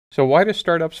So why do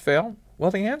startups fail?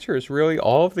 Well, the answer is really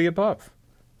all of the above.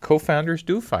 Co-founders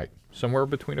do fight. Somewhere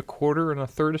between a quarter and a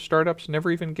third of startups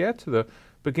never even get to the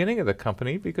beginning of the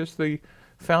company because the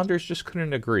founders just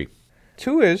couldn't agree.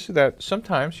 Two is that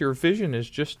sometimes your vision is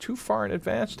just too far in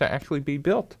advance to actually be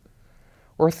built.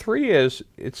 Or three is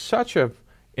it's such an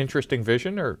interesting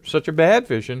vision or such a bad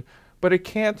vision, but it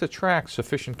can't attract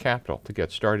sufficient capital to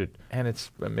get started, and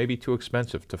it's maybe too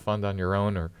expensive to fund on your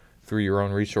own or through your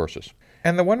own resources.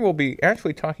 And the one we'll be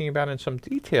actually talking about in some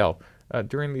detail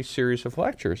during these series of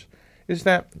lectures is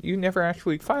that you never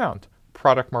actually found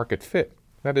product market fit.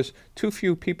 That is, too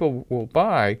few people will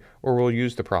buy or will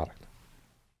use the product.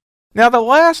 Now, the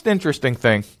last interesting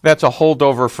thing that's a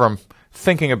holdover from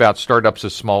thinking about startups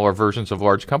as smaller versions of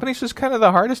large companies is kind of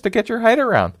the hardest to get your head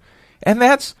around. And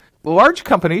that's large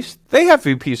companies, they have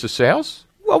VPs of sales.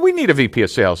 Well, we need a VP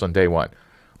of sales on day one.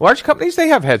 Large companies, they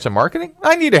have heads of marketing.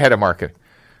 I need a head of marketing.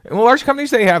 And large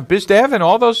companies, they have biz dev and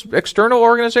all those external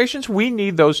organizations. We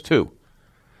need those too.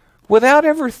 Without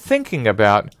ever thinking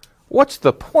about what's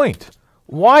the point?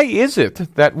 Why is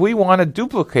it that we want to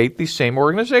duplicate these same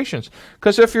organizations?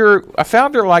 Because if you're a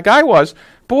founder like I was,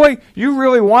 boy, you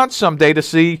really want someday to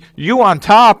see you on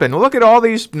top and look at all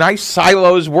these nice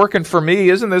silos working for me.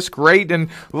 Isn't this great? And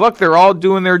look, they're all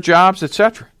doing their jobs,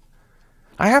 etc.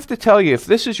 I have to tell you, if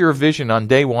this is your vision on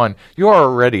day one, you're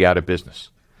already out of business.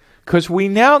 Because we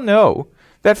now know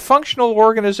that functional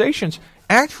organizations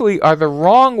actually are the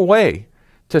wrong way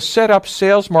to set up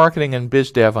sales, marketing, and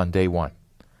biz dev on day one.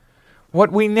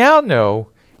 What we now know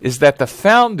is that the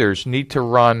founders need to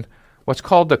run what's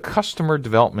called the customer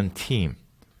development team.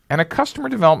 And a customer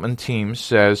development team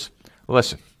says,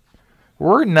 listen,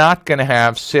 we're not going to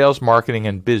have sales, marketing,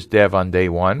 and biz dev on day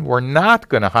one. We're not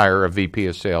going to hire a VP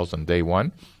of sales on day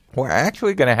one. We're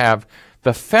actually going to have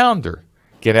the founder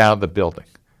get out of the building.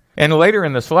 And later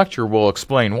in this lecture, we'll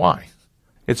explain why.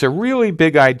 It's a really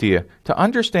big idea to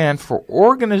understand for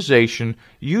organization,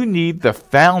 you need the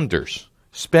founders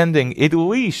spending at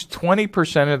least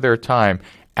 20% of their time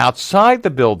outside the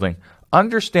building,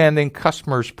 understanding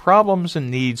customers' problems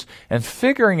and needs, and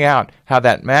figuring out how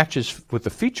that matches with the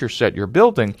feature set you're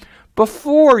building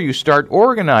before you start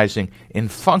organizing in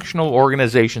functional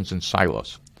organizations and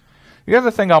silos. The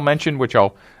other thing I'll mention, which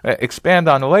I'll expand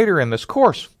on later in this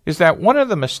course, is that one of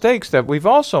the mistakes that we've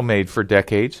also made for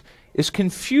decades is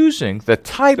confusing the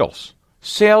titles,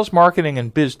 sales, marketing,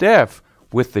 and biz dev,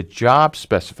 with the job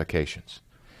specifications.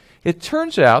 It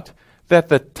turns out that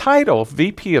the title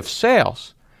VP of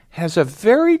Sales has a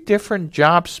very different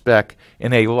job spec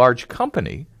in a large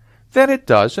company than it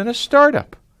does in a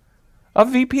startup. A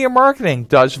VP of Marketing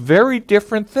does very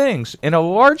different things in a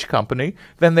large company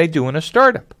than they do in a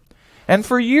startup. And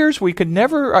for years, we could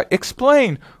never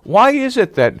explain why is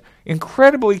it that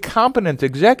incredibly competent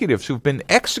executives who've been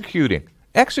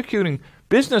executing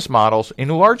business models in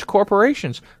large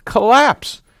corporations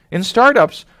collapse in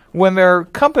startups when their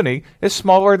company is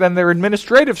smaller than their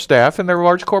administrative staff in their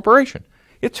large corporation.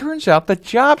 It turns out the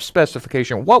job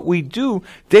specification, what we do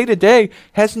day to day,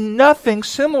 has nothing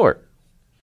similar.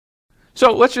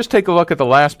 So let's just take a look at the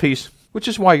last piece, which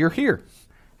is why you're here.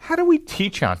 How do we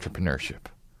teach entrepreneurship?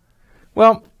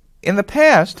 Well, in the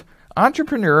past,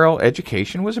 entrepreneurial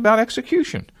education was about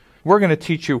execution. We're going to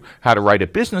teach you how to write a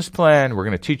business plan. We're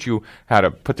going to teach you how to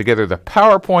put together the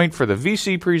PowerPoint for the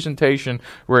VC presentation,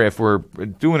 where if we're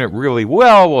doing it really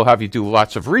well, we'll have you do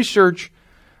lots of research.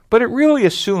 But it really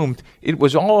assumed it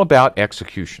was all about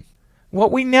execution.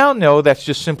 What we now know, that's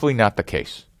just simply not the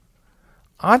case.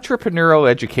 Entrepreneurial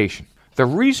education, the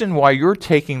reason why you're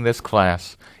taking this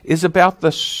class, is about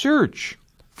the search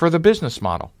for the business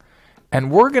model. And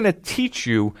we're going to teach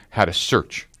you how to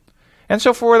search. And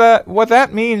so for that, what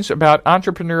that means about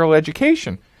entrepreneurial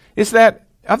education is that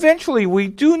eventually we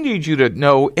do need you to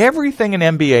know everything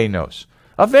an MBA knows.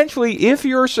 Eventually, if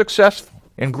you're successful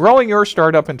in growing your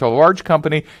startup into a large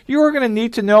company, you are going to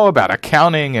need to know about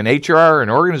accounting and HR and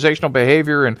organizational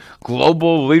behavior and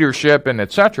global leadership and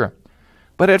etc.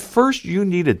 But at first, you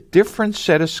need a different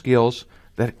set of skills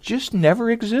that just never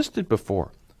existed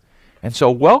before. And so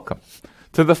welcome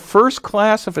to the first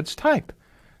class of its type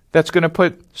that's going to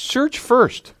put search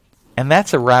first. And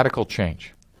that's a radical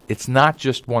change. It's not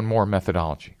just one more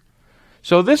methodology.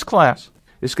 So this class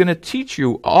is going to teach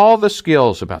you all the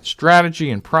skills about strategy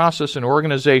and process and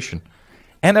organization.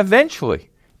 And eventually,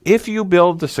 if you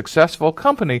build a successful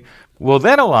company, will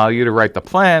then allow you to write the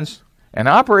plans and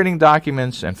operating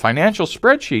documents and financial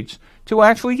spreadsheets to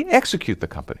actually execute the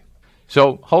company.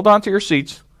 So hold on to your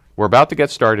seats. We're about to get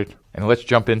started, and let's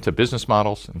jump into business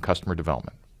models and customer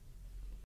development.